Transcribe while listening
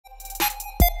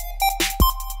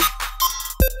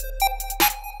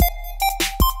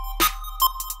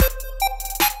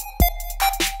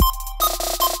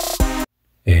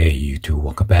to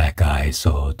welcome back, guys.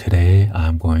 So today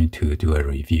I'm going to do a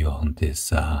review on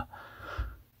this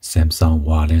Samsung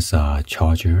wireless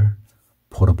charger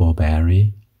portable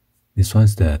battery. This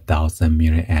one's the 1000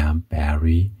 mAh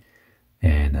battery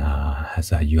and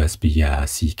has a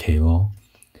USB-C cable.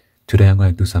 Today I'm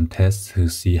going to do some tests to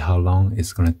see how long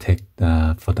it's going to take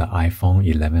for the iPhone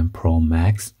 11 Pro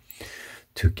Max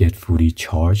to get fully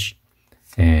charged,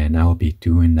 and I will be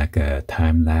doing like a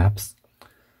time lapse.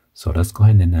 So let's go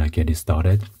ahead and get it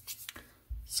started.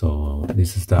 So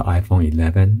this is the iPhone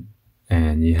 11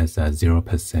 and it has a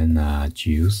 0%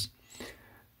 juice,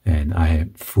 and I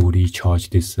have fully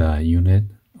charged this unit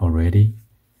already.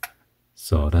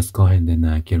 So let's go ahead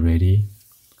and get ready.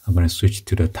 I'm going to switch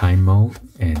to the time mode,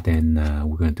 and then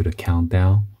we're going to do the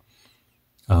countdown.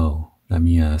 Oh, let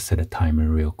me set a timer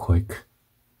real quick.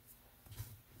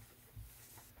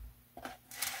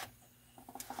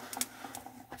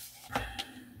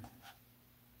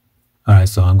 Alright,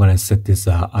 so I'm going to set this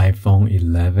iPhone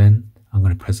 11. I'm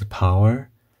going to press the power,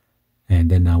 and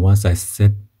then once I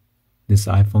set this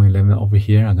iPhone 11 over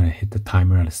here, I'm going to hit the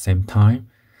timer at the same time.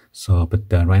 So, but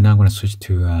right now I'm going to switch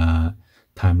to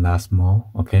time lapse mode,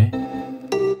 okay?